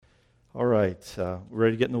All right, we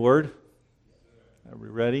ready to get in the Word? Are we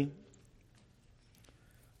ready?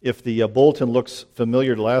 If the bulletin looks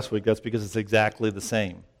familiar to last week, that's because it's exactly the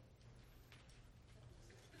same.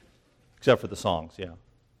 Except for the songs, yeah.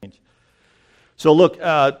 So look,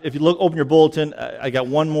 if you open your bulletin, I got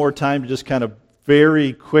one more time to just kind of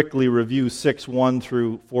very quickly review 6:1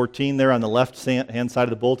 through 14 there on the left-hand side of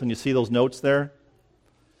the bulletin. You see those notes there?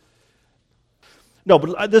 No,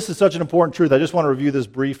 but this is such an important truth. I just want to review this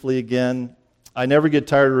briefly again. I never get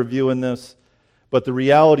tired of reviewing this, but the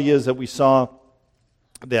reality is that we saw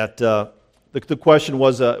that the question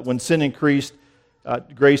was when sin increased,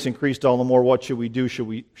 grace increased all the more. What should we do?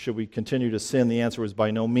 Should we continue to sin? The answer was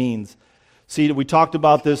by no means. See, we talked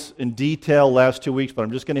about this in detail last 2 weeks, but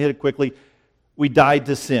I'm just going to hit it quickly. We died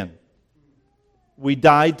to sin. We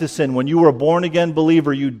died to sin. When you were a born-again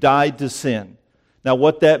believer, you died to sin. Now,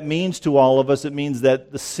 what that means to all of us, it means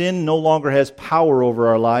that the sin no longer has power over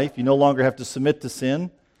our life. You no longer have to submit to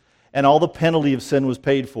sin, and all the penalty of sin was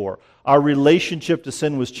paid for. Our relationship to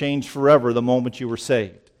sin was changed forever the moment you were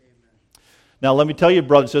saved. Now, let me tell you,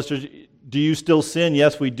 brothers and sisters, do you still sin?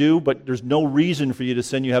 Yes, we do, but there's no reason for you to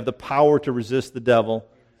sin. You have the power to resist the devil,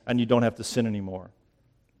 and you don't have to sin anymore.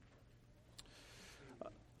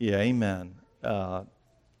 Yeah, amen.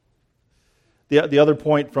 The other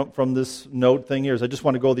point from this note thing here is I just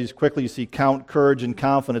want to go these quickly. You see count, courage, and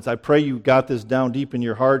confidence. I pray you got this down deep in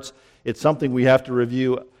your hearts. It's something we have to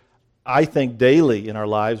review, I think, daily in our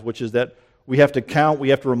lives, which is that we have to count, we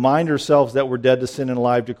have to remind ourselves that we're dead to sin and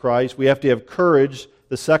alive to Christ. We have to have courage.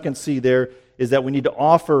 The second C there is that we need to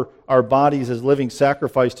offer our bodies as living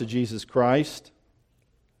sacrifice to Jesus Christ.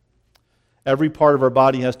 Every part of our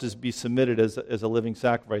body has to be submitted as a living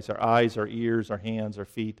sacrifice. Our eyes, our ears, our hands, our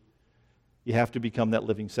feet. You have to become that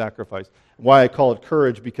living sacrifice. Why I call it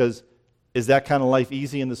courage, because is that kind of life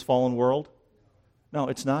easy in this fallen world? No,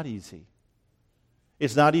 it's not easy.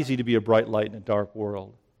 It's not easy to be a bright light in a dark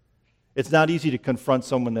world. It's not easy to confront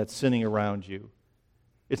someone that's sinning around you.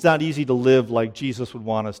 It's not easy to live like Jesus would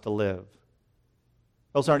want us to live.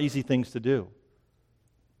 Those aren't easy things to do.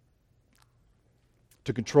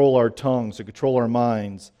 To control our tongues, to control our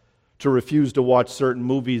minds, to refuse to watch certain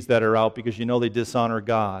movies that are out because you know they dishonor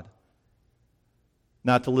God.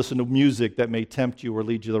 Not to listen to music that may tempt you or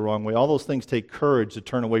lead you the wrong way. All those things take courage to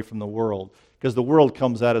turn away from the world, because the world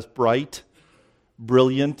comes at us bright,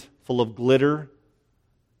 brilliant, full of glitter,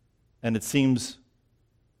 and it seems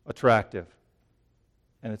attractive.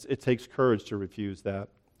 And it takes courage to refuse that.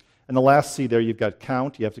 And the last C there, you've got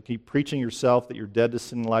count. You have to keep preaching yourself that you're dead to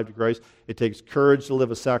sin and alive to Christ. It takes courage to live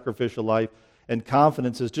a sacrificial life. And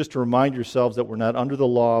confidence is just to remind yourselves that we're not under the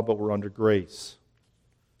law, but we're under grace.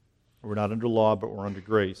 We're not under law, but we're under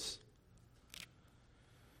grace.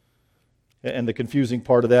 And the confusing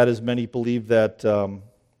part of that is many believe that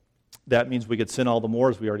that means we could sin all the more,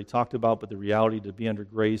 as we already talked about, but the reality to be under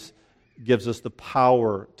grace gives us the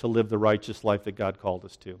power to live the righteous life that God called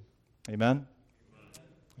us to. Amen?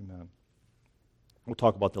 Amen. We'll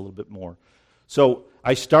talk about that a little bit more. So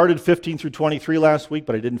I started 15 through 23 last week,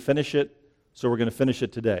 but I didn't finish it, so we're going to finish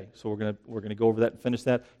it today. So we're going to go over that and finish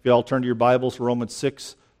that. If you all turn to your Bibles, Romans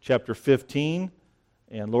 6, chapter 15,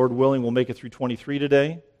 and Lord willing, we'll make it through 23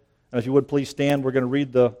 today. And if you would, please stand. We're going to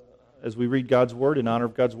read as we read God's Word, in honor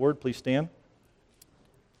of God's Word, please stand.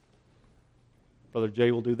 Brother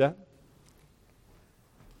Jay will do that.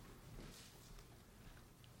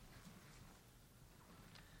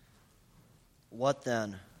 What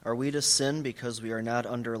then? Are we to sin because we are not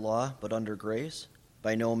under law, but under grace?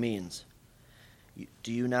 By no means.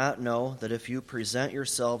 Do you not know that if you present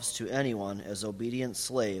yourselves to anyone as obedient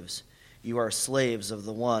slaves, you are slaves of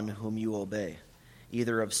the one whom you obey,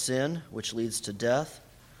 either of sin, which leads to death,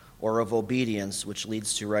 or of obedience, which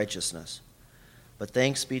leads to righteousness? But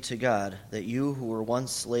thanks be to God that you who were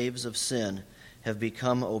once slaves of sin have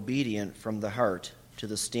become obedient from the heart to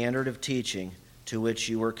the standard of teaching to which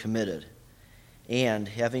you were committed, and,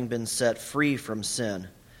 having been set free from sin,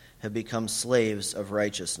 have become slaves of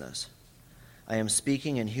righteousness. I am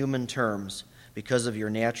speaking in human terms because of your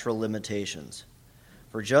natural limitations.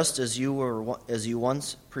 For just as you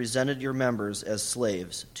once presented your members as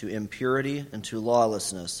slaves to impurity and to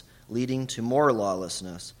lawlessness, leading to more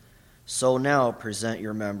lawlessness, so now present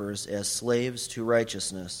your members as slaves to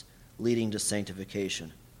righteousness, leading to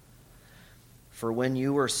sanctification. For when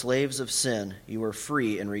you were slaves of sin, you were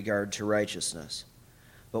free in regard to righteousness.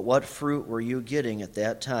 But what fruit were you getting at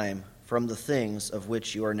that time from the things of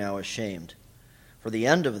which you are now ashamed? For the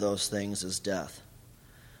end of those things is death.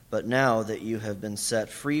 But now that you have been set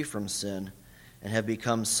free from sin and have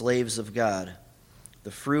become slaves of God,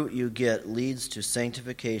 the fruit you get leads to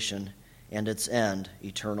sanctification and its end,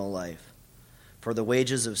 eternal life. For the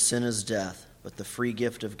wages of sin is death, but the free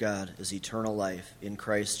gift of God is eternal life in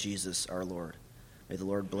Christ Jesus our Lord. May the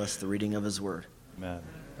Lord bless the reading of his word. Amen.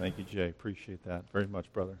 Thank you, Jay. Appreciate that very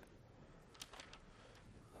much, brother.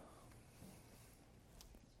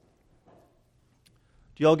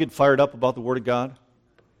 Do y'all get fired up about the Word of God?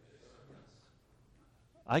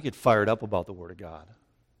 I get fired up about the Word of God.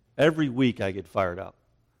 Every week I get fired up.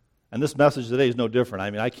 And this message today is no different.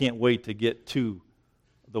 I mean, I can't wait to get to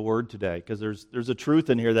the Word today, because there's a truth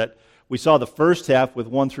in here that we saw the first half with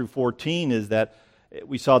 1 through 14 is that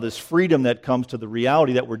we saw this freedom that comes to the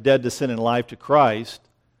reality that we're dead to sin and alive to Christ.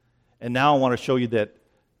 And now I want to show you that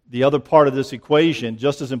the other part of this equation,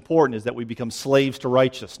 just as important, is that we become slaves to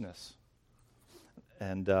righteousness.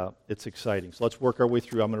 And it's exciting. So let's work our way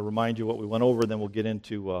through. I'm going to remind you what we went over, and then we'll get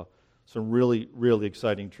into some really, really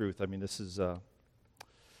exciting truth. I mean, this is,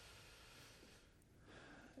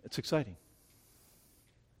 it's exciting.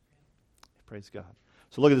 Praise God.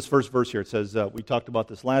 So look at this first verse here. It says, we talked about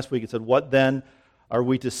this last week. It said, what then? Are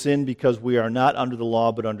we to sin because we are not under the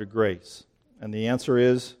law but under grace? And the answer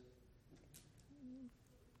is,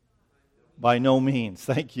 by no means.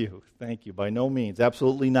 Thank you. Thank you. By no means.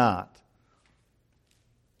 Absolutely not.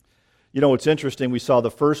 You know, it's interesting. We saw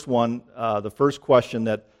the first one, the first question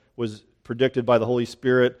that was predicted by the Holy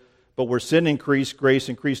Spirit, but where sin increased, grace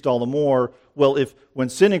increased all the more. Well, if when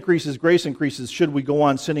sin increases, grace increases, should we go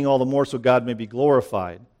on sinning all the more so God may be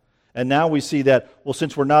glorified? And now we see that, well,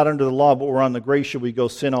 since we're not under the law but we're on the grace, should we go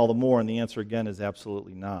sin all the more? And the answer again is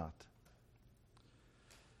absolutely not.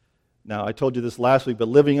 Now, I told you this last week, but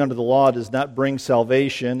living under the law does not bring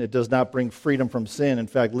salvation. It does not bring freedom from sin. In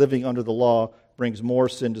fact, living under the law brings more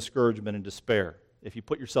sin, discouragement, and despair. If you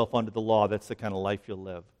put yourself under the law, that's the kind of life you'll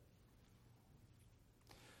live.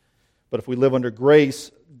 But if we live under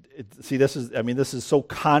grace, this is so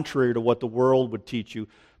contrary to what the world would teach you,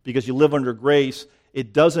 because you live under grace,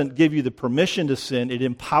 it doesn't give you the permission to sin, it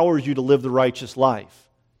empowers you to live the righteous life.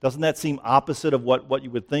 Doesn't that seem opposite of what you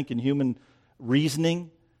would think in human reasoning?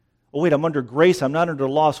 Oh wait, I'm under grace, I'm not under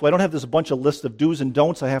law, so I don't have this bunch of list of do's and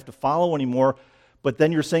don'ts I have to follow anymore. But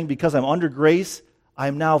then you're saying because I'm under grace,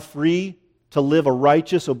 I'm now free to live a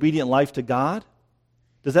righteous, obedient life to God?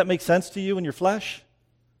 Does that make sense to you in your flesh?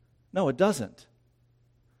 No, it doesn't.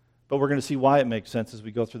 But we're going to see why it makes sense as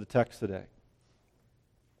we go through the text today.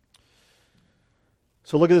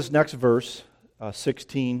 So look at this next verse,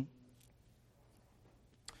 16.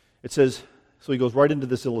 It says, so he goes right into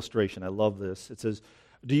this illustration. I love this. It says,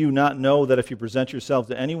 do you not know that if you present yourselves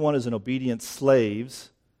to anyone as an obedient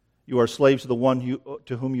slaves, you are slaves to the one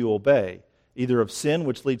to whom you obey, either of sin,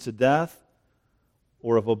 which leads to death,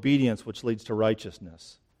 or of obedience, which leads to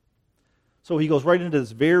righteousness. So he goes right into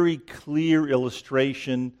this very clear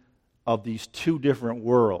illustration of these two different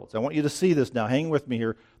worlds. I want you to see this now. Hang with me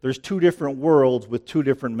here. There's two different worlds with two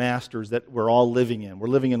different masters that we're all living in. We're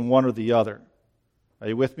living in one or the other. Are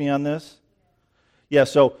you with me on this? Yeah,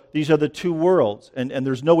 so these are the two worlds, and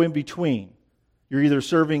there's no in between. You're either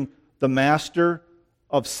serving the master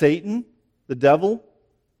of Satan, the devil,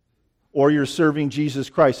 or you're serving Jesus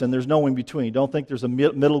Christ, and there's no in between. Don't think there's a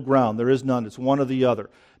middle ground. There is none. It's one or the other.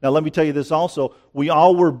 Now, let me tell you this also. We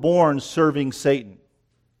all were born serving Satan.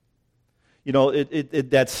 You know,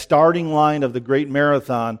 that starting line of the great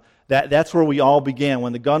marathon, that's where we all began.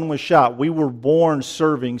 When the gun was shot, we were born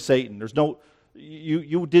serving Satan. There's no,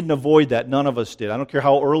 you didn't avoid that. None of us did. I don't care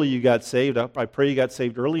how early you got saved. I pray you got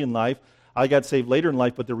saved early in life. I got saved later in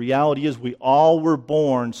life, but the reality is we all were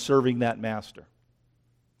born serving that master.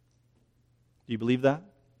 Do you believe that?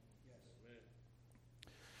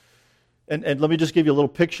 And let me just give you a little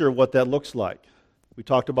picture of what that looks like. We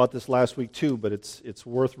talked about this last week too, but it's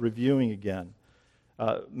worth reviewing again.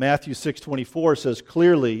 Matthew 6:24 says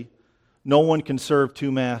clearly, no one can serve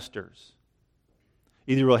two masters.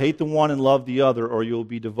 Either you'll hate the one and love the other, or you'll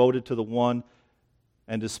be devoted to the one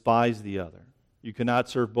and despise the other. You cannot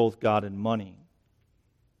serve both God and money.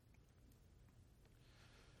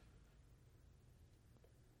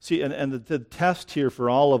 See, and the test here for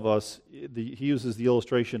all of us, he uses the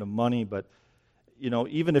illustration of money, but you know,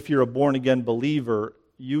 even if you're a born-again believer,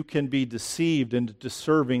 you can be deceived into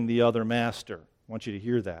serving the other master. I want you to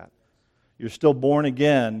hear that. You're still born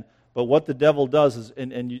again, but what the devil does is,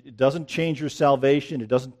 and it doesn't change your salvation, it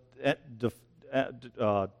doesn't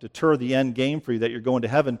deter the end game for you that you're going to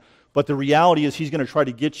heaven, but the reality is he's going to try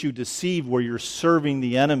to get you deceived where you're serving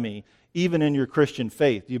the enemy, even in your Christian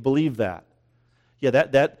faith. Do you believe that? Yeah,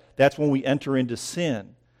 that's when we enter into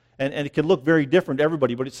sin. And it can look very different to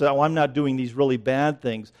everybody, but it says, oh, I'm not doing these really bad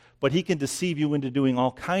things. But he can deceive you into doing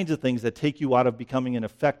all kinds of things that take you out of becoming an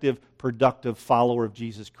effective, productive follower of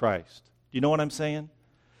Jesus Christ. Do you know what I'm saying?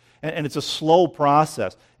 And it's a slow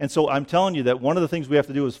process. And so I'm telling you that one of the things we have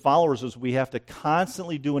to do as followers is we have to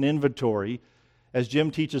constantly do an inventory, as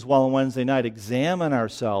Jim teaches well on Wednesday night, examine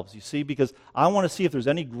ourselves, you see, because I want to see if there's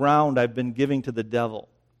any ground I've been giving to the devil.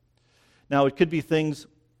 Now, it could be things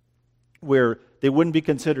where they wouldn't be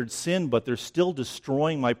considered sin, but they're still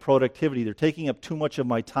destroying my productivity. They're taking up too much of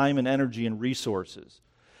my time and energy and resources.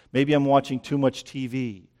 Maybe I'm watching too much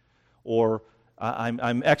TV, or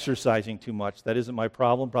I'm exercising too much. That isn't my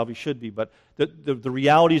problem, probably should be, but the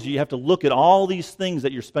reality is you have to look at all these things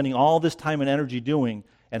that you're spending all this time and energy doing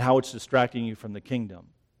and how it's distracting you from the kingdom.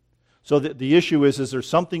 So the issue is there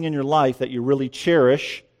something in your life that you really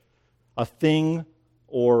cherish, a thing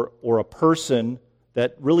or a person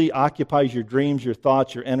that really occupies your dreams, your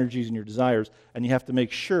thoughts, your energies, and your desires, and you have to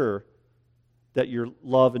make sure that your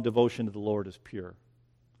love and devotion to the Lord is pure.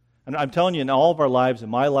 And I'm telling you, in all of our lives, in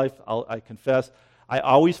my life, I confess, I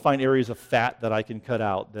always find areas of fat that I can cut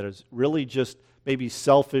out that is really just maybe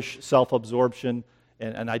selfish, self-absorption,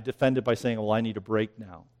 and I defend it by saying, well, I need a break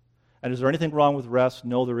now. And is there anything wrong with rest?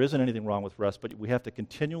 No, there isn't anything wrong with rest, but we have to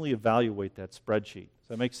continually evaluate that spreadsheet. Does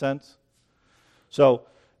that make sense? So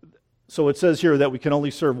it says here that we can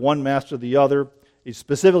only serve one master or the other. He's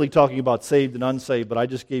specifically talking about saved and unsaved, but I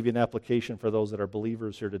just gave you an application for those that are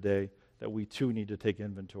believers here today that we too need to take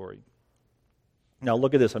inventory. Now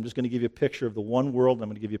look at this. I'm just going to give you a picture of the one world, and I'm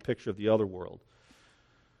going to give you a picture of the other world.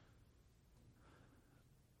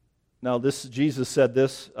 Now, Jesus said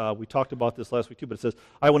this. We talked about this last week too, but it says,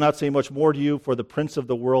 I will not say much more to you, for the prince of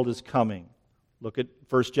the world is coming. Look at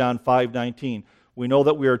 1 John 5:19. We know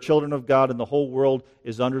that we are children of God, and the whole world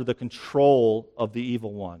is under the control of the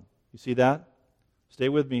evil one. You see that? Stay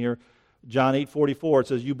with me here. John 8:44, it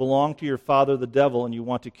says, you belong to your father the devil, and you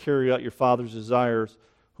want to carry out your father's desires,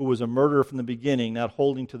 who was a murderer from the beginning, not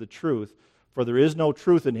holding to the truth. For there is no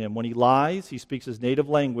truth in him. When he lies, he speaks his native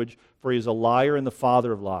language, for he is a liar and the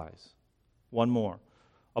father of lies. One more.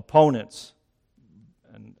 Opponents,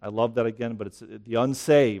 and I love that again, but it's the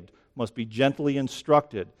unsaved, must be gently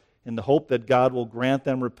instructed in the hope that God will grant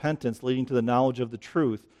them repentance leading to the knowledge of the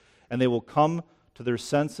truth, and they will come to their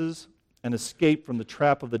senses and escape from the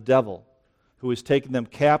trap of the devil, who has taken them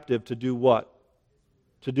captive to do what?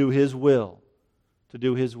 To do his will. To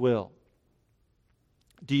do his will.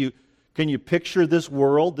 Can you picture this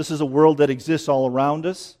world? This is a world that exists all around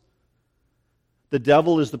us. The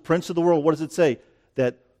devil is the prince of the world. What does it say?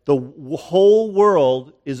 That the whole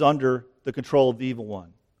world is under the control of the evil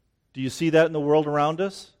one. Do you see that in the world around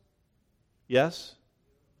us? Yes?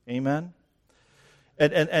 Amen?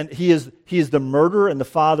 And he is the murderer and the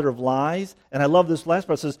father of lies. And I love this last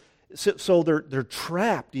part. It says, so they're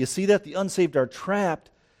trapped. Do you see that? The unsaved are trapped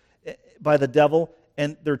by the devil,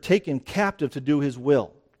 and they're taken captive to do his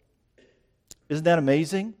will. Isn't that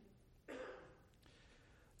amazing?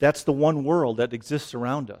 That's the one world that exists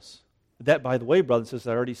around us. That, by the way, brothers and sisters,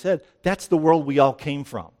 I already said, that's the world we all came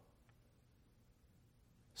from.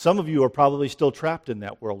 Some of you are probably still trapped in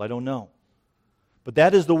that world. I don't know. But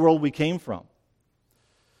that is the world we came from.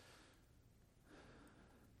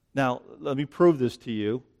 Now, let me prove this to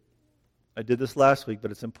you. I did this last week, but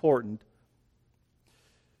it's important.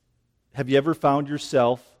 Have you ever found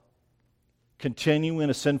yourself continuing in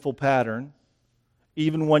a sinful pattern,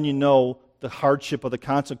 even when you know the hardship of the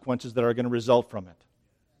consequences that are going to result from it?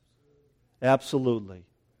 Absolutely.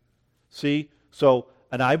 See?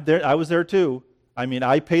 And I was there too. I mean,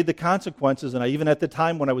 I paid the consequences, and even at the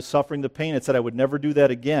time when I was suffering the pain, it said I would never do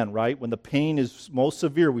that again, right? When the pain is most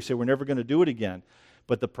severe, we say we're never going to do it again.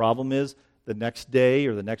 But the problem is, the next day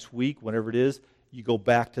or the next week, whenever it is, you go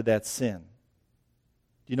back to that sin.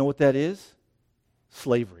 Do you know what that is?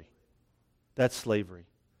 Slavery. That's slavery.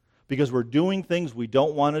 Because we're doing things we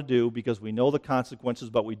don't want to do because we know the consequences,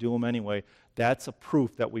 but we do them anyway. That's a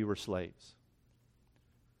proof that we were slaves.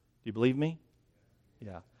 Do you believe me?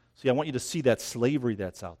 Yeah. See, I want you to see that slavery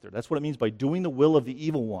that's out there. That's what it means by doing the will of the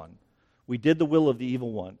evil one. We did the will of the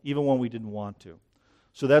evil one, even when we didn't want to.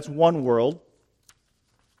 So that's one world.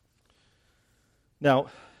 Now,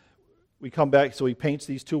 we come back, so he paints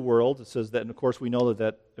these two worlds. It says that, and of course we know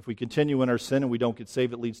that if we continue in our sin and we don't get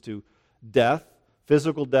saved, it leads to death,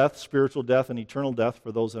 physical death, spiritual death, and eternal death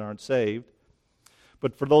for those that aren't saved.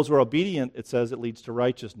 But for those who are obedient, it says it leads to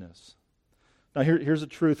righteousness. Now here's the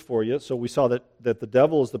truth for you. So we saw that the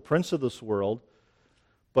devil is the prince of this world,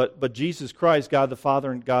 but Jesus Christ, God the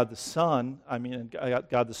Father and God the Son, and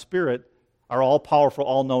God the Spirit, are all powerful,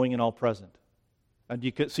 all knowing, and all present. And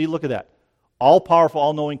you can see, look at that. All powerful,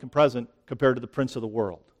 all knowing, and present compared to the prince of the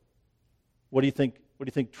world. What do you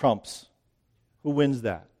think trumps? Who wins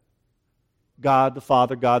that? God the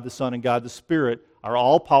Father, God the Son, and God the Spirit are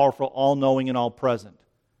all-powerful, all-knowing, and all-present.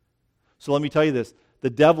 So let me tell you this. The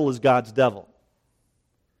devil is God's devil.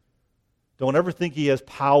 Don't ever think he has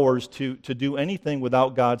powers to do anything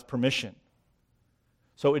without God's permission.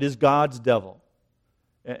 So it is God's devil.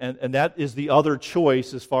 And that is the other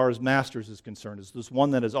choice as far as masters is concerned. It's this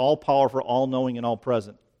one that is all-powerful, all-knowing, and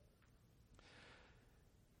all-present.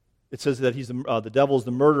 It says that the devil is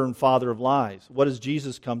the murderer and father of lies. What does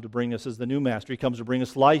Jesus come to bring us as the new master? He comes to bring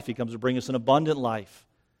us life. He comes to bring us an abundant life.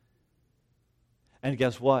 And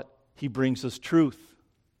guess what? He brings us truth.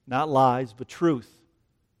 Not lies, but truth.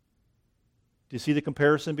 Do you see the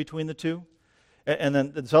comparison between the two? And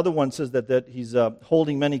then this other one says that he's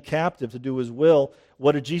holding many captive to do his will.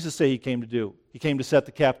 What did Jesus say he came to do? He came to set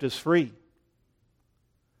the captives free.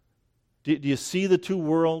 Do you see the two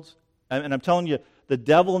worlds? And I'm telling you, the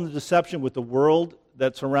devil and the deception with the world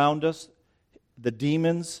that's around us, the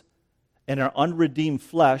demons, and our unredeemed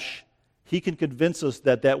flesh, he can convince us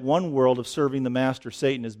that one world of serving the master,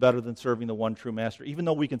 Satan, is better than serving the one true master. Even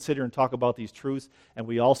though we can sit here and talk about these truths, and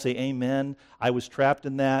we all say, amen, I was trapped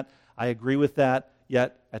in that, I agree with that,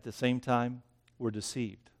 yet at the same time, we're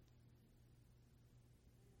deceived.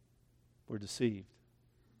 We're deceived.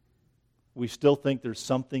 We still think there's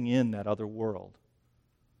something in that other world.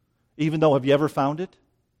 Even though, have you ever found it?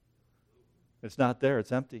 It's not there,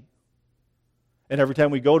 it's empty. And every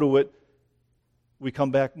time we go to it, we come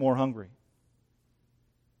back more hungry.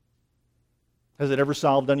 Has it ever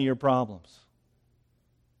solved any of your problems?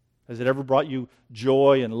 Has it ever brought you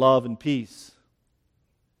joy and love and peace?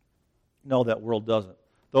 No, that world doesn't.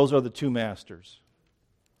 Those are the two masters.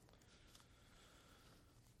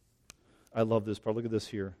 I love this part. Look at this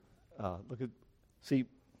here. See,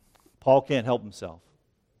 Paul can't help himself.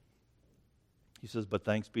 He says, but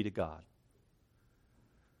thanks be to God.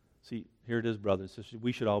 See, here it is, brothers and sisters.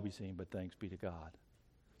 We should all be saying, but thanks be to God.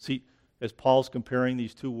 See, as Paul's comparing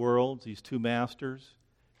these two worlds, these two masters,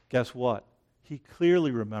 guess what? He clearly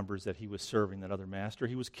remembers that he was serving that other master.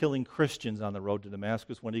 He was killing Christians on the road to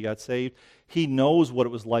Damascus when he got saved. He knows what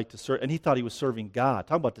it was like to serve, and he thought he was serving God.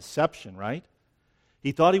 Talk about deception, right?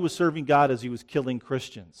 He thought he was serving God as he was killing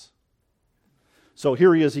Christians. So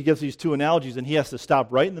here he is, he gives these two analogies, and he has to stop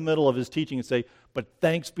right in the middle of his teaching and say, but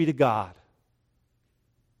thanks be to God.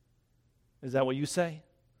 Is that what you say?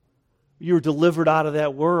 You were delivered out of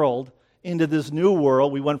that world into this new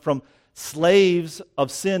world. We went from slaves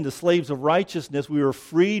of sin to slaves of righteousness. We were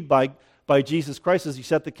freed by Jesus Christ as he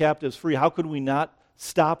set the captives free. How could we not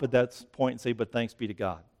stop at that point and say, but thanks be to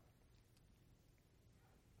God?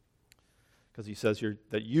 Because he says here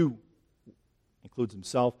that you, includes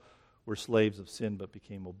himself, were slaves of sin but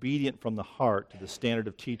became obedient from the heart to the standard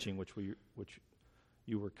of teaching which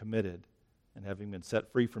you were committed, and having been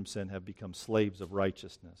set free from sin have become slaves of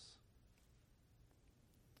righteousness.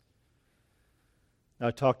 Now,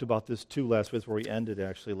 I talked about this too last week, where we ended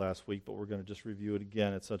actually last week, but we're going to just review it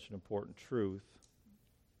again. It's such an important truth.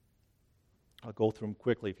 I'll go through them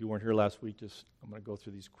quickly. If you weren't here last week, I'm going to go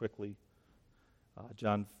through these quickly.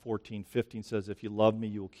 John 14:15 says, if you love me,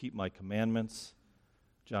 you will keep my commandments.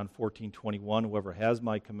 John 14:21, whoever has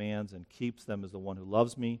my commands and keeps them is the one who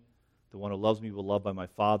loves me. The one who loves me will love by my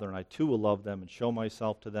Father, and I too will love them and show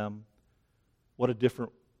myself to them. What a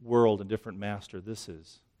different world and different master this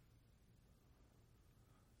is.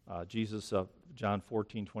 John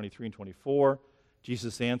 14:23 and 24,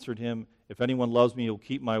 Jesus answered him, if anyone loves me, he will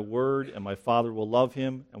keep my word, and my Father will love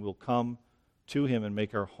him, and we'll come to him and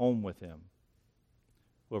make our home with him.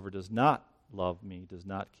 Whoever does not love me does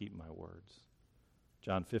not keep my words.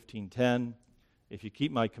 John 15:10, if you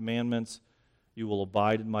keep my commandments, you will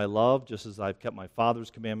abide in my love, just as I've kept my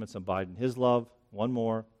Father's commandments and abide in his love. One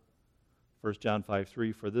more, 1 John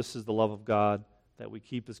 5:3, for this is the love of God, that we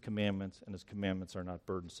keep his commandments, and his commandments are not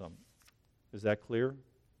burdensome. Is that clear?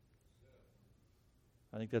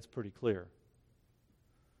 I think that's pretty clear.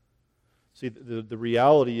 See, the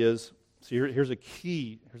reality is, here's a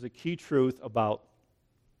key truth about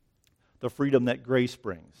the freedom that grace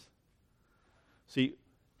brings. See,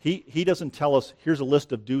 he doesn't tell us, here's a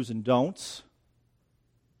list of do's and don'ts.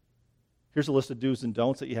 Here's a list of do's and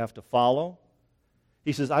don'ts that you have to follow.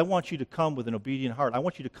 He says, I want you to come with an obedient heart. I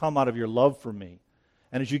want you to come out of your love for me.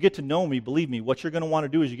 And as you get to know me, believe me, what you're going to want to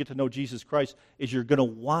do as you get to know Jesus Christ is you're going to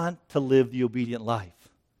want to live the obedient life.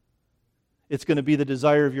 It's going to be the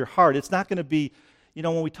desire of your heart. It's not going to be,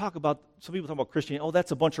 when we talk about, some people talk about Christianity,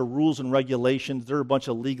 that's a bunch of rules and regulations. They're a bunch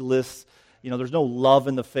of legalists. There's no love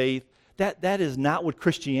in the faith. That is not what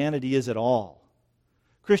Christianity is at all.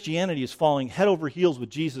 Christianity is falling head over heels with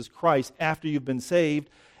Jesus Christ after you've been saved,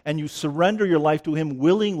 and you surrender your life to him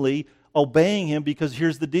willingly, obeying him, because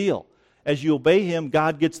here's the deal. As you obey him,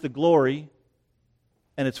 God gets the glory,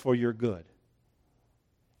 and it's for your good.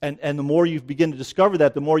 And the more you begin to discover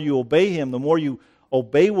that, the more you obey Him, the more you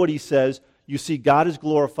obey what He says, you see God is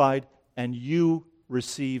glorified, and you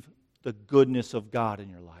receive the goodness of God in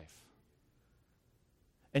your life.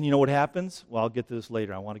 And you know what happens? Well, I'll get to this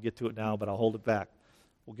later. I want to get to it now, but I'll hold it back.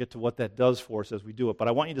 We'll get to what that does for us as we do it. But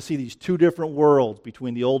I want you to see these two different worlds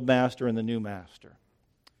between the old master and the new master,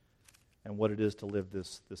 and what it is to live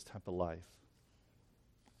this type of life.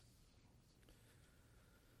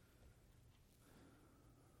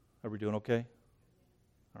 Are we doing okay?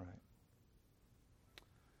 All right.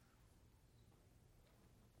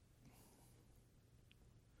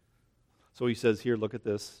 So he says here, look at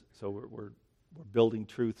this. So we're building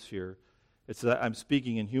truths here. It's that I'm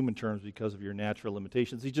speaking in human terms because of your natural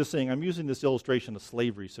limitations. He's just saying, I'm using this illustration of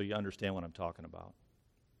slavery so you understand what I'm talking about.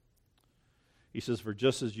 He says, for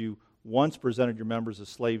just as you once presented your members as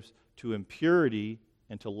slaves to impurity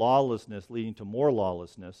and to lawlessness, leading to more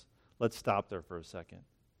lawlessness. Let's stop there for a second.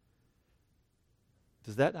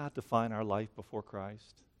 Does that not define our life before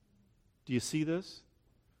Christ? Do you see this?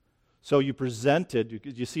 So you presented, do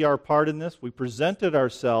you see our part in this? We presented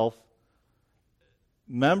ourselves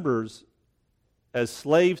members as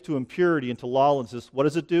slaves to impurity and to lawlessness. What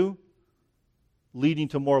does it do? Leading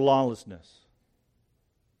to more lawlessness.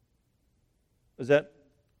 Is that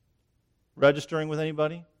registering with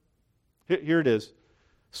anybody? Here it is.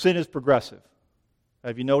 Sin is progressive.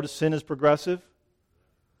 Have you noticed sin is progressive?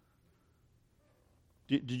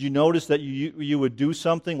 Did you notice that you would do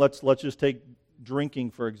something? Let's just take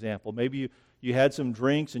drinking, for example. Maybe you had some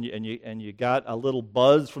drinks and you got a little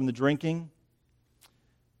buzz from the drinking.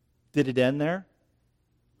 Did it end there?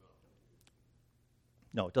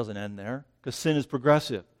 No, it doesn't end there, because sin is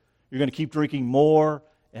progressive. You're going to keep drinking more,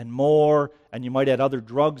 and you might add other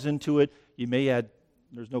drugs into it. You may add,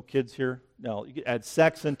 there's no kids here. No, you add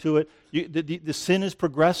sex into it. The sin is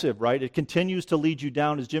progressive, right? It continues to lead you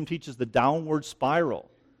down, as Jim teaches, the downward spiral.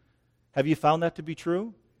 Have you found that to be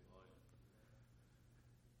true?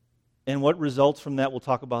 And what results from that, we'll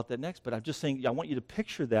talk about that next. But I'm just saying, I want you to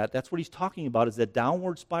picture that. That's what he's talking about, is that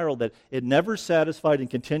downward spiral, that it never satisfied and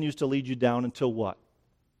continues to lead you down until what?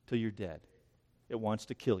 Till you're dead. It wants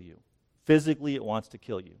to kill you. Physically, it wants to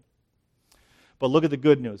kill you. But look at the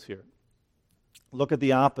good news here. Look at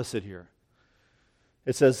the opposite here.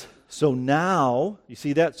 It says, so now, you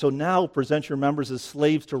see that? So now present your members as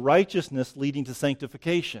slaves to righteousness, leading to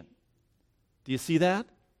sanctification. Do you see that?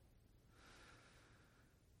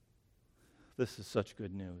 This is such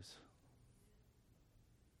good news.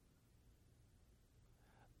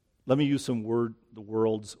 Let me use the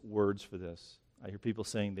world's words for this. I hear people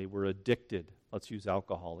saying they were addicted. Let's use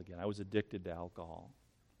alcohol again. I was addicted to alcohol,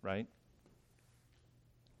 right?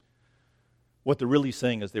 What they're really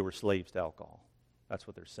saying is they were slaves to alcohol. That's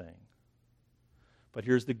what they're saying. But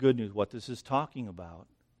here's the good news. What this is talking about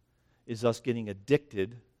is us getting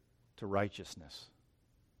addicted to righteousness.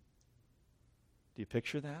 Do you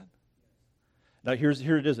picture that? Now here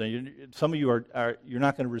it is. Now, some of you you're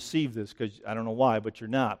not going to receive this because I don't know why, but you're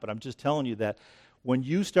not. But I'm just telling you that when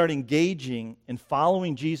you start engaging in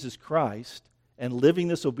following Jesus Christ and living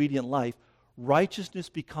this obedient life, righteousness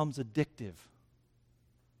becomes addictive.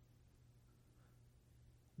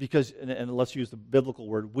 Because, and let's use the biblical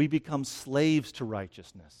word, we become slaves to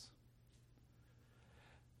righteousness.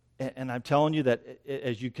 And I'm telling you that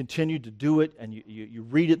as you continue to do it and you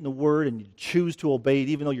read it in the Word and you choose to obey it,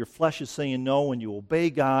 even though your flesh is saying no, and you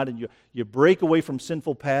obey God and you break away from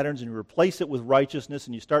sinful patterns and you replace it with righteousness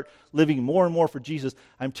and you start living more and more for Jesus,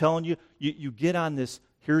 I'm telling you, you get on this,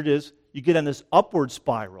 here it is, you get on this upward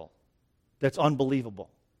spiral that's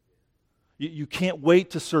unbelievable. You can't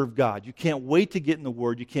wait to serve God. You can't wait to get in the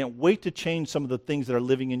Word. You can't wait to change some of the things that are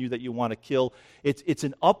living in you that you want to kill. It's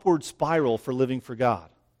an upward spiral for living for God.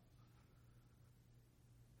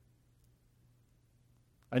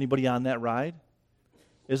 Anybody on that ride?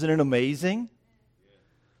 Isn't it amazing?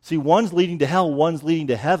 See, one's leading to hell, one's leading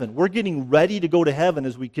to heaven. We're getting ready to go to heaven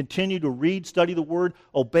as we continue to read, study the Word,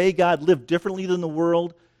 obey God, live differently than the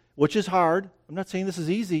world, which is hard. I'm not saying this is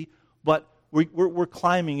easy, but we're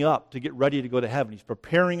climbing up to get ready to go to heaven. He's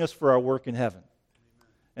preparing us for our work in heaven.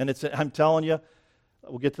 And I'm telling you,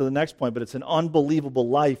 we'll get to the next point, but it's an unbelievable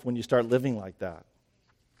life when you start living like that.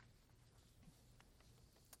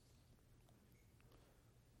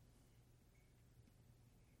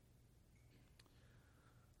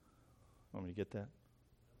 Want me to get that?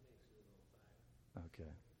 Okay.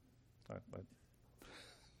 All right,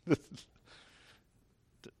 but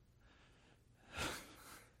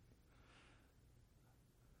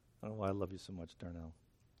I don't know why I love you so much, Darnell,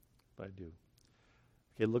 but I do.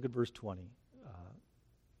 Okay, look at verse 20.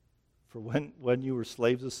 For when you were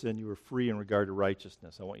slaves of sin, you were free in regard to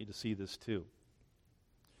righteousness. I want you to see this too.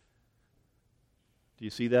 Do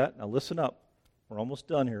you see that? Now listen up. We're almost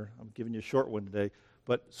done here. I'm giving you a short one today.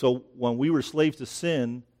 But so when we were slaves to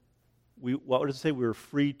sin, what does it say? We were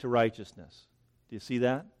free to righteousness. Do you see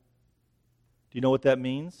that? Do you know what that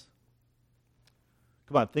means?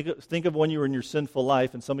 Come on, think of when you were in your sinful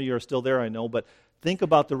life, and some of you are still there, I know, but think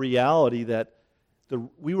about the reality that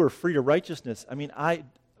we were free to righteousness. I mean,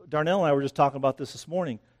 Darnell and I were just talking about this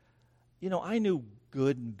morning. I knew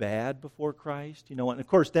good and bad before Christ, and of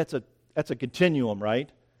course that's a continuum, right?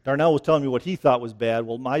 Darnell was telling me what he thought was bad.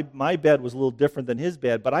 Well, my bad was a little different than his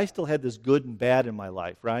bad, but I still had this good and bad in my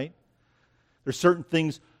life, right? There's certain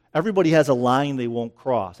things. Everybody has a line they won't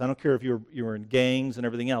cross. I don't care if you were in gangs and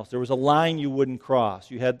everything else. There was a line you wouldn't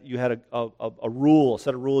cross. You had a rule, a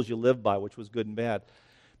set of rules you lived by, which was good and bad.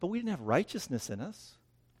 But we didn't have righteousness in us.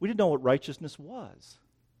 We didn't know what righteousness was.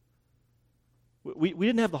 We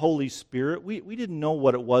didn't have the Holy Spirit. We didn't know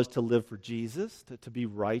what it was to live for Jesus, to be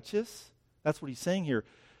righteous. That's what he's saying here.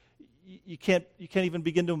 You can't even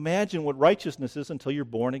begin to imagine what righteousness is until you're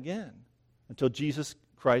born again, until Jesus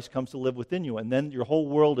Christ comes to live within you, and then your whole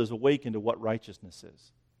world is awakened to what righteousness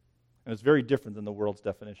is. And it's very different than the world's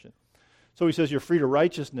definition. So he says you're free to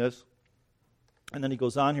righteousness, and then he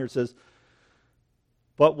goes on here and says,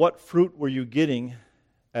 but what fruit were you getting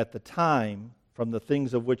at the time from the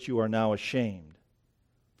things of which you are now ashamed?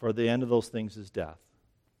 For the end of those things is death.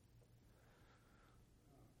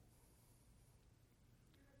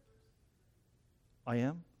 I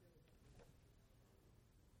am?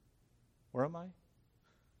 Where am I?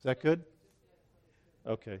 Is that good?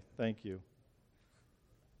 Okay, thank you.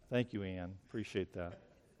 Thank you, Ann. Appreciate that.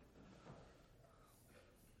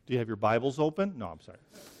 Do you have your Bibles open? No, I'm sorry.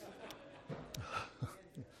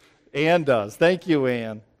 Ann does. Thank you,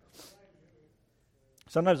 Ann.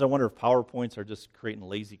 Sometimes I wonder if PowerPoints are just creating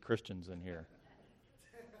lazy Christians in here.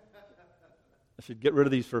 I should get rid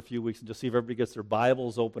of these for a few weeks and just see if everybody gets their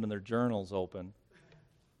Bibles open and their journals open.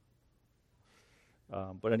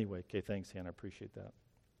 But anyway, okay, thanks, Ann. I appreciate that.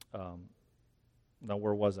 Now,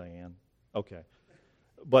 where was I, Ann? Okay.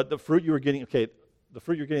 But the fruit you were getting, the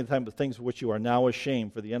fruit you're getting at the time of the things for which you are now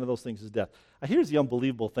ashamed, for the end of those things is death. Now, here's the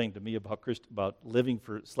unbelievable thing to me about living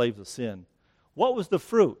for slaves of sin. What was the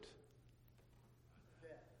fruit?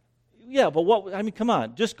 Yeah, but come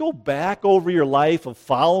on. Just go back over your life of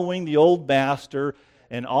following the old master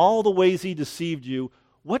and all the ways he deceived you.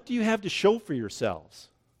 What do you have to show for yourselves?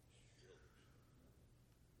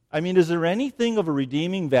 I mean, is there anything of a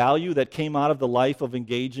redeeming value that came out of the life of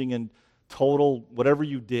engaging in total whatever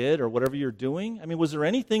you did or whatever you're doing? I mean, was there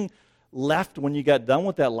anything left when you got done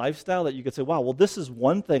with that lifestyle that you could say, wow, well, this is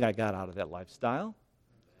one thing I got out of that lifestyle?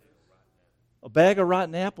 A bag of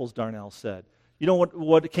rotten apples, Darnell said. You know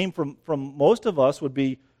what came from most of us would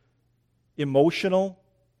be emotional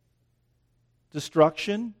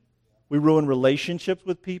destruction. We ruin relationships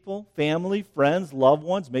with people, family, friends, loved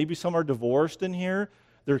ones. Maybe some are divorced in here.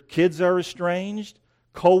 Their kids are estranged,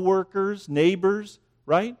 co-workers, neighbors,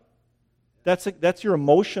 right? That's your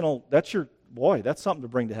emotional, that's something to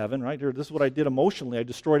bring to heaven, right? Here, this is what I did emotionally. I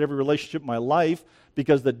destroyed every relationship in my life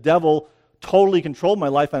because the devil totally controlled my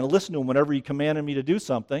life and I listened to him whenever he commanded me to do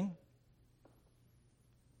something.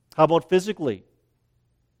 How about physically?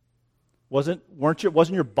 Wasn't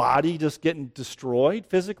your body just getting destroyed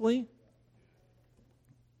physically?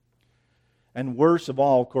 And worst of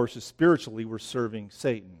all, of course, is spiritually we're serving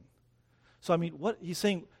Satan. So, I mean, what he's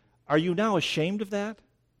saying, are you now ashamed of that?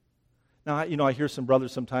 Now, I hear some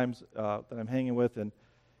brothers sometimes that I'm hanging with, and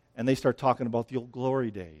they start talking about the old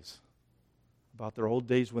glory days, about their old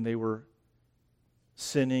days when they were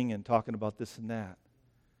sinning and talking about this and that.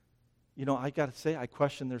 I got to say, I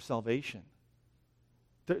question their salvation.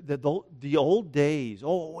 The old days,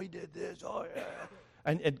 oh, we did this, oh, yeah.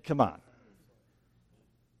 And come on.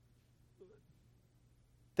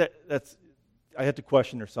 I had to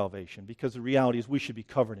question their salvation because the reality is we should be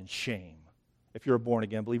covered in shame. If you're a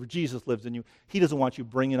born-again believer, Jesus lives in you. He doesn't want you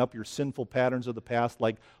bringing up your sinful patterns of the past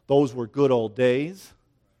like those were good old days.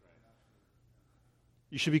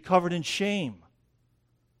 You should be covered in shame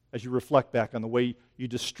as you reflect back on the way you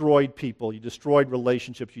destroyed people, you destroyed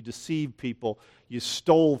relationships, you deceived people, you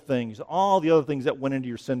stole things. All the other things that went into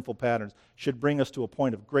your sinful patterns should bring us to a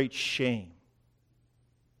point of great shame.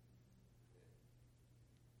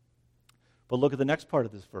 But look at the next part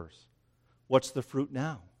of this verse. What's the fruit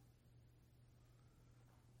now?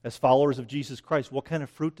 As followers of Jesus Christ, what kind of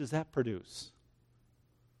fruit does that produce?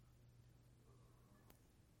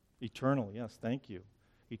 Eternal, yes, thank you.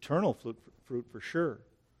 Eternal fruit for sure.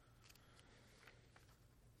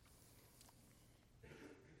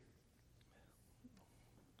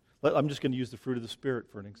 I'm just going to use the fruit of the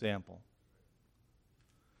Spirit for an example.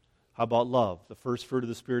 How about love? The first fruit of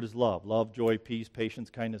the Spirit is love. Love, joy, peace, patience,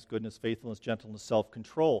 kindness, goodness, faithfulness, gentleness,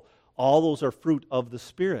 self-control. All those are fruit of the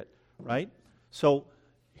Spirit, right? So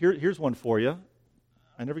here's one for you.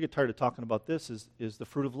 I never get tired of talking about this, is the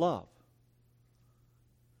fruit of love.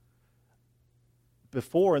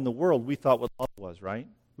 Before in the world, we thought what love was, right?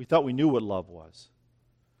 We thought we knew what love was.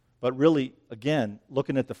 But really, again,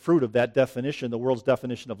 looking at the fruit of that definition, the world's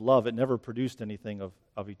definition of love, it never produced anything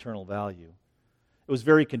of eternal value. It was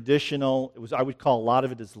very conditional. I would call a lot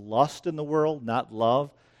of it as lust in the world, not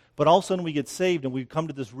love. But all of a sudden we get saved and we come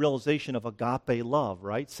to this realization of agape love,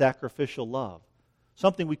 right? Sacrificial love.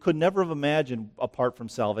 Something we could never have imagined apart from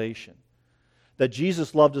salvation. That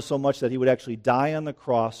Jesus loved us so much that he would actually die on the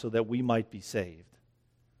cross so that we might be saved.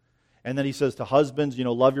 And then he says to husbands,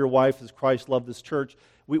 love your wife as Christ loved this church.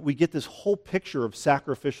 We get this whole picture of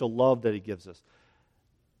sacrificial love that he gives us.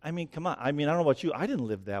 I mean, come on. I don't know about you. I didn't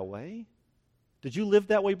live that way. Did you live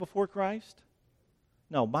that way before Christ?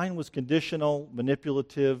 No, mine was conditional,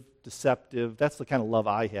 manipulative, deceptive. That's the kind of love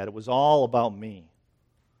I had. It was all about me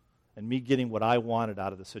and me getting what I wanted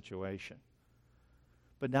out of the situation.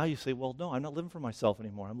 But now you say, well, no, I'm not living for myself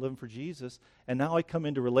anymore. I'm living for Jesus. And now I come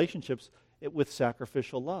into relationships with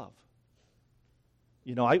sacrificial love.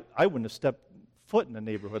 I wouldn't have stepped foot in a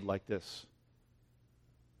neighborhood like this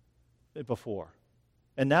before.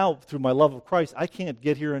 And now, through my love of Christ, I can't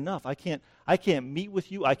get here enough. I can't meet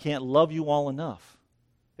with you. I can't love you all enough.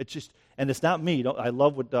 And it's not me. I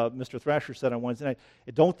love what Mr. Thrasher said on Wednesday night.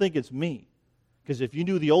 Don't think it's me. Because if you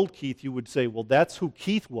knew the old Keith, you would say, well, that's who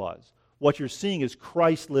Keith was. What you're seeing is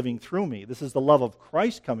Christ living through me. This is the love of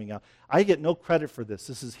Christ coming out. I get no credit for this.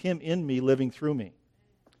 This is him in me living through me.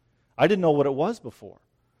 I didn't know what it was before.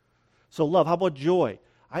 So love. How about joy?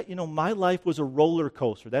 My life was a roller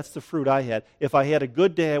coaster. That's the fruit I had. If I had a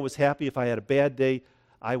good day, I was happy. If I had a bad day,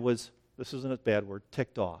 I was, this isn't a bad word,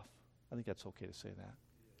 ticked off. I think that's okay to say that.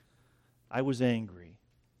 I was angry.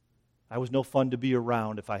 I was no fun to be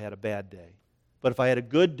around if I had a bad day. But if I had a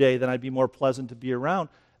good day, then I'd be more pleasant to be around.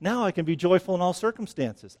 Now I can be joyful in all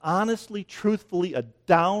circumstances. Honestly, truthfully, a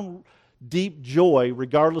down, deep joy,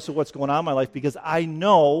 regardless of what's going on in my life, because I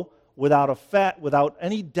know without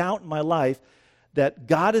any doubt in my life that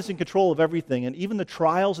God is in control of everything, and even the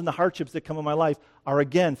trials and the hardships that come in my life are,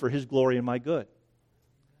 again, for his glory and my good.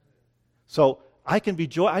 So I can be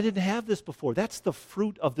joy. I didn't have this before. That's the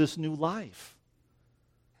fruit of this new life.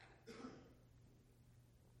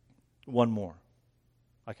 One more.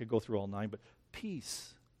 I could go through all 9, but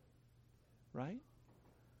peace, right?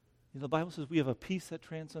 The Bible says we have a peace that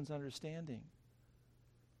transcends understanding.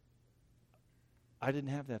 I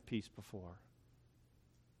didn't have that peace before.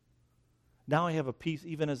 Now I have a peace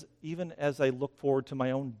even as I look forward to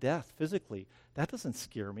my own death physically. That doesn't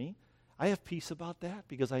scare me. I have peace about that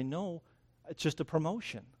because I know it's just a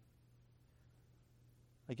promotion.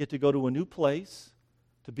 I get to go to a new place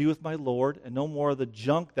to be with my Lord and no more of the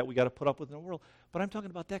junk that we got to put up with in the world. But I'm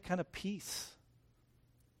talking about that kind of peace.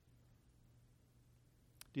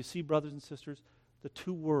 Do you see, brothers and sisters, the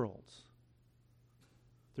two worlds?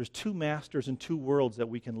 There's two masters and two worlds that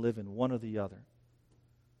we can live in, one or the other.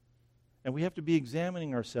 And we have to be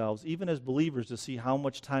examining ourselves, even as believers, to see how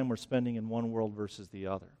much time we're spending in one world versus the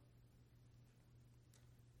other.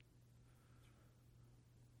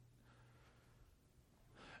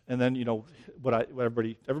 And then, what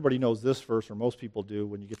everybody knows this verse, or most people do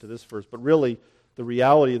when you get to this verse, but really, the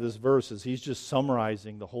reality of this verse is he's just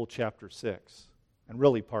summarizing the whole chapter 6, and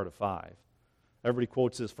really part of 5. Everybody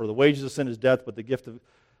quotes this, for the wages of sin is death, but the gift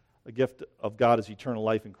of God is eternal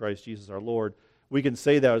life in Christ Jesus our Lord. We can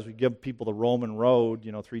say that as we give people the Roman road,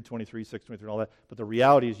 323, 623, and all that. But the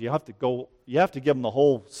reality is you have to give them the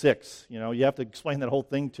whole 6. You have to explain that whole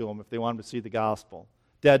thing to them if they want them to see the gospel.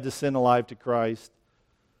 Dead to sin, alive to Christ,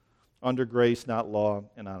 under grace, not law,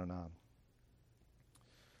 and on and on.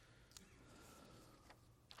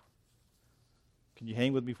 Can you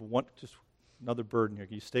hang with me for just another burden here?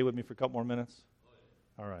 Can you stay with me for a couple more minutes?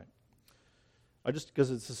 All right. Because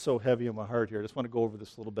this is so heavy on my heart here, I just want to go over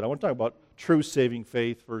this a little bit. I want to talk about true saving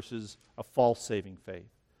faith versus a false saving faith.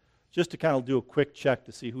 Just to kind of do a quick check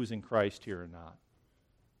to see who's in Christ here or not.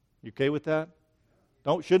 You okay with that?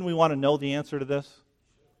 Shouldn't we want to know the answer to this?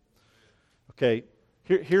 Okay,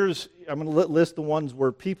 I'm going to list the ones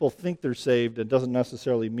where people think they're saved and doesn't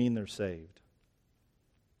necessarily mean they're saved.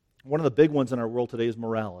 One of the big ones in our world today is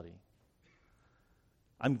morality.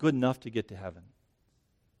 I'm good enough to get to heaven.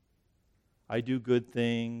 I do good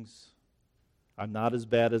things. I'm not as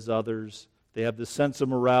bad as others. They have this sense of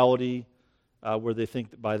morality where they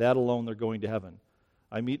think that by that alone they're going to heaven.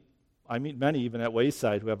 I meet I meet many even at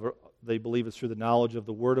Wayside they believe it's through the knowledge of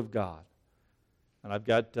the Word of God. And I've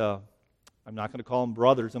got, I'm not going to call them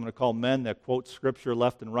brothers, I'm going to call them men that quote Scripture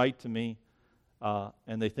left and right to me,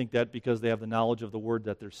 and they think that because they have the knowledge of the Word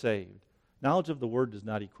that they're saved. Knowledge of the Word does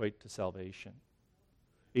not equate to salvation.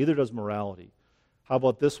 Either does morality. How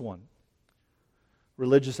about this one?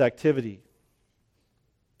 Religious activity.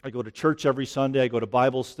 I go to church every Sunday, I go to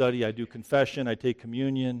Bible study, I do confession, I take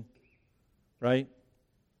communion, right?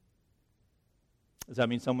 Does that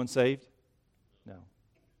mean someone's saved? No.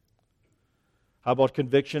 How about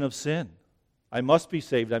conviction of sin? I must be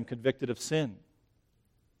saved, I'm convicted of sin.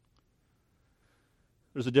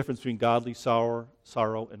 There's a difference between godly sorrow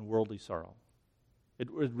and worldly sorrow. It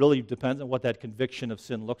really depends on what that conviction of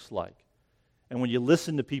sin looks like. And when you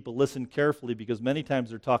listen to people, listen carefully, because many times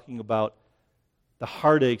they're talking about the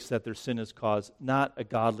heartaches that their sin has caused, not a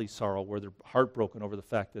godly sorrow where they're heartbroken over the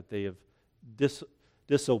fact that they have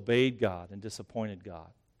disobeyed God and disappointed God.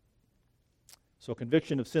 So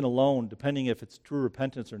conviction of sin alone, depending if it's true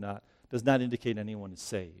repentance or not, does not indicate anyone is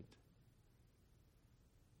saved.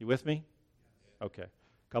 You with me? Okay.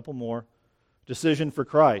 A couple more. Decision for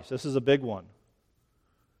Christ. This is a big one.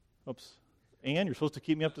 Oops. Ann, you're supposed to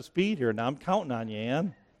keep me up to speed here. Now I'm counting on you,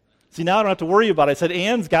 Ann. See, now I don't have to worry about it. I said,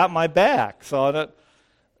 Ann's got my back. So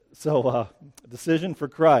decision for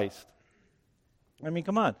Christ. I mean,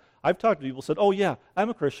 come on. I've talked to people who said, oh, yeah, I'm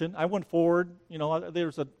a Christian. I went forward. You know,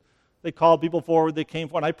 they called people forward. They came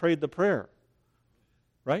forward. And I prayed the prayer.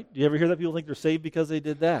 Right? Do you ever hear that people think they're saved because they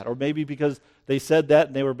did that? Or maybe because they said that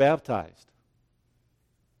and they were baptized.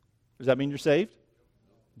 Does that mean you're saved?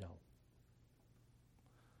 No.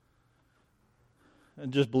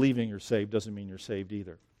 And just believing you're saved doesn't mean you're saved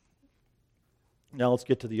either. Now let's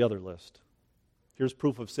get to the other list. Here's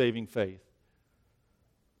proof of saving faith.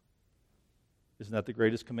 Isn't that the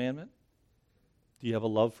greatest commandment? Do you have a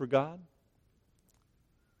love for God?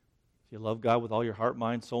 Do you love God with all your heart,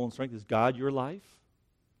 mind, soul, and strength? Is God your life?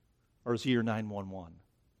 Or is He your 911?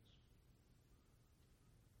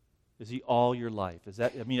 Is He all your life?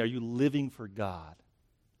 Are you living for God?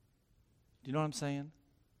 Do you know what I'm saying?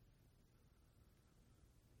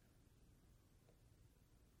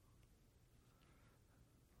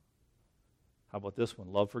 How about this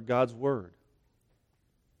one? Love for God's Word.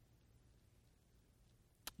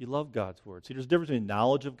 You love God's Word. See, there's a difference between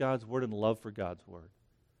knowledge of God's Word and love for God's Word.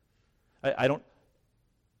 I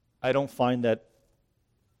don't find that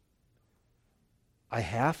I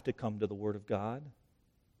have to come to the Word of God.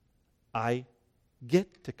 I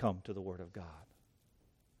get to come to the Word of God.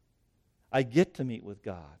 I get to meet with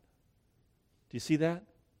God. Do you see that?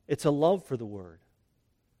 It's a love for the Word.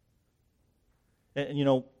 And you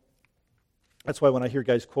know, that's why when I hear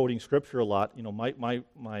guys quoting Scripture a lot, you know, my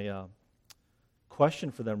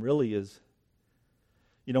question for them really is,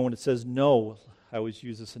 you know, when it says no, I always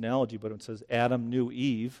use this analogy, but when it says Adam knew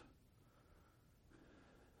Eve,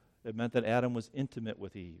 it meant that Adam was intimate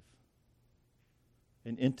with Eve.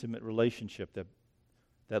 An intimate relationship,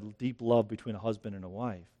 that deep love between a husband and a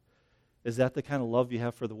wife. Is that the kind of love you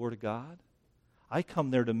have for the Word of God? I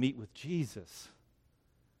come there to meet with Jesus,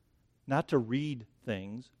 not to read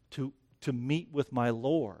things, to meet with my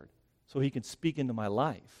Lord so He can speak into my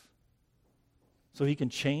life, so He can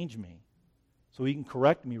change me, so He can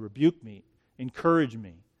correct me, rebuke me, encourage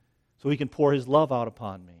me, so He can pour His love out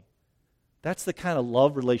upon me. That's the kind of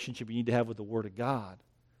love relationship you need to have with the Word of God.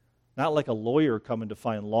 Not like a lawyer coming to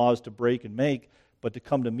find laws to break and make, but to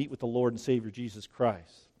come to meet with the Lord and Savior Jesus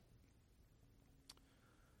Christ.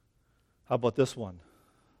 How about this one?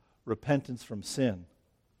 Repentance from sin.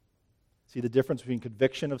 See the difference between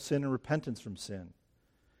conviction of sin and repentance from sin.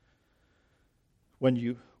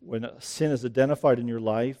 When sin is identified in your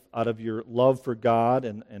life out of your love for God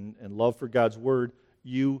and love for God's Word,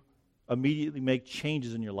 you immediately make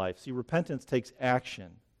changes in your life. See, repentance takes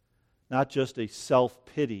action, not just a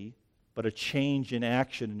self-pity, but a change in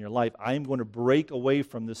action in your life. I am going to break away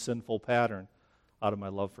from this sinful pattern out of my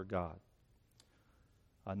love for God.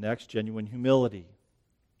 Next, genuine humility.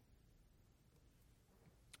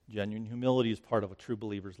 Genuine humility is part of a true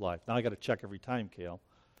believer's life. Now I got to check every time, Cale.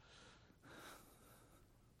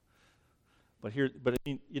 But I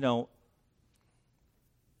mean, you know,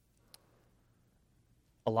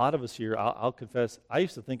 a lot of us here, I'll confess, I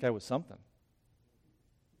used to think I was something.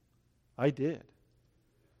 I did.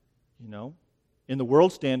 You know, in the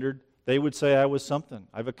world standard, they would say I was something.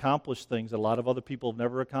 I've accomplished things that a lot of other people have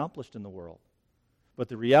never accomplished in the world. But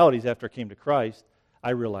the reality is, after I came to Christ, I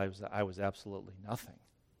realized that I was absolutely nothing.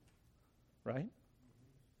 Right?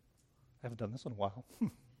 I haven't done this in a while.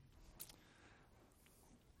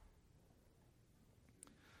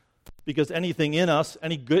 Because anything in us,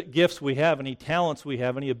 any good gifts we have, any talents we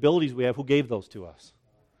have, any abilities we have, who gave those to us?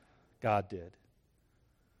 God did.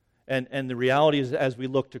 And the reality is, as we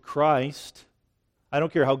look to Christ, I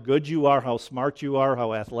don't care how good you are, how smart you are,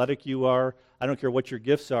 how athletic you are, I don't care what your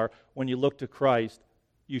gifts are, when you look to Christ,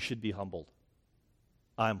 you should be humbled.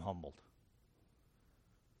 I'm humbled.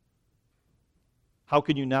 How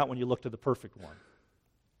can you not when you look to the perfect one?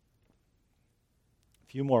 A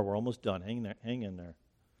few more, we're almost done. Hang in there.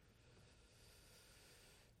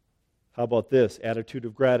 How about this? Attitude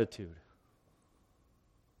of gratitude.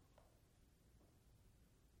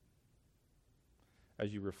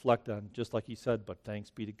 As you reflect on, just like he said, but thanks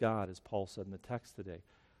be to God, as Paul said in the text today.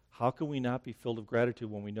 How can we not be filled with gratitude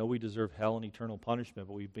when we know we deserve hell and eternal punishment,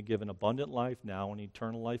 but we've been given abundant life now and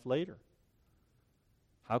eternal life later?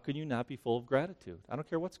 How can you not be full of gratitude? I don't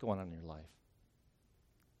care what's going on in your life.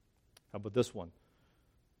 How about this one?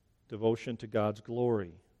 Devotion to God's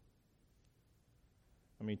glory.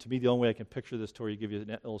 I mean, to me, the only way I can picture this story, give you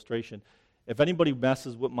an illustration. If anybody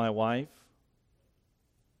messes with my wife,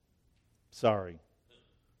 sorry.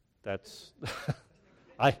 That's,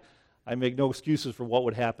 I make no excuses for what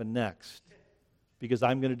would happen next, because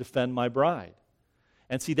I'm going to defend my bride.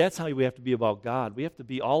 And see, that's how we have to be about God. We have to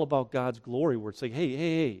be all about God's glory, where it's like,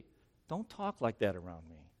 hey, don't talk like that around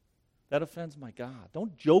me. That offends my God.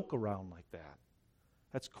 Don't joke around like that.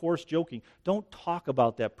 That's coarse joking. Don't talk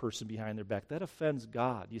about that person behind their back. That offends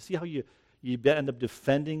God. You see how you end up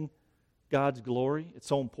defending God's glory? It's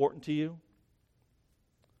so important to you.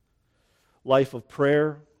 Life of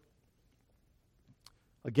prayer.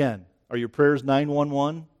 Again, are your prayers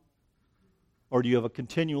 911? Or do you have a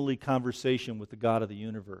continually conversation with the God of the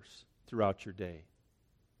universe throughout your day?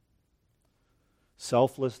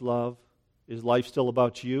 Selfless love. Is life still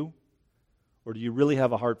about you? Or do you really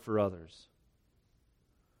have a heart for others?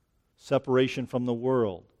 Separation from the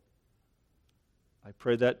world. I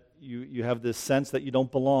pray that you have this sense that you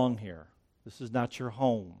don't belong here. This is not your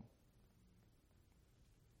home.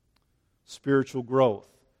 Spiritual growth.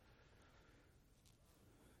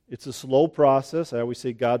 It's a slow process. I always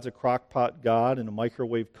say God's a crock-pot God in a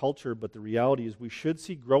microwave culture, but the reality is we should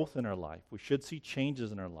see growth in our life. We should see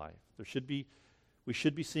changes in our life. We should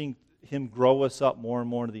be seeing Him grow us up more and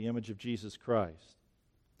more into the image of Jesus Christ.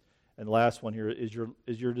 And the last one here is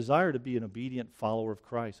your desire to be an obedient follower of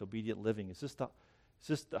Christ, obedient living. Is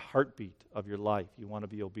this the heartbeat of your life? You want to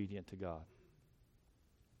be obedient to God.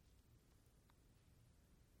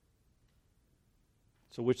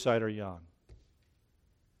 So which side are you on?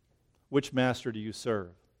 Which master do you serve?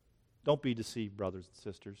 Don't be deceived, brothers and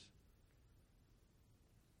sisters.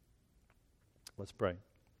 Let's pray.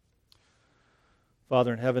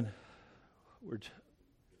 Father in heaven,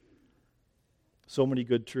 so many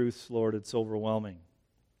good truths, Lord, it's overwhelming.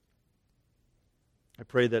 I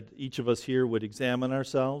pray that each of us here would examine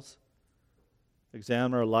ourselves,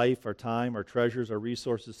 examine our life, our time, our treasures, our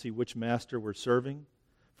resources, see which master we're serving.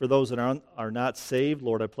 For those that are not saved,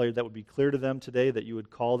 Lord, I pray that would be clear to them today, that you would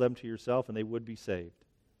call them to yourself and they would be saved.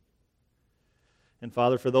 And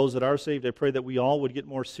Father, for those that are saved, I pray that we all would get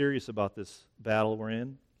more serious about this battle we're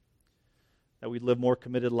in, that we'd live more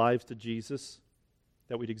committed lives to Jesus,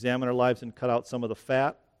 that we'd examine our lives and cut out some of the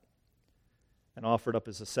fat and offer it up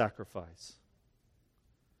as a sacrifice.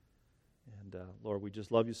 And Lord, we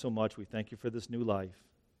just love you so much. We thank you for this new life.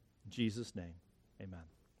 In Jesus' name, amen.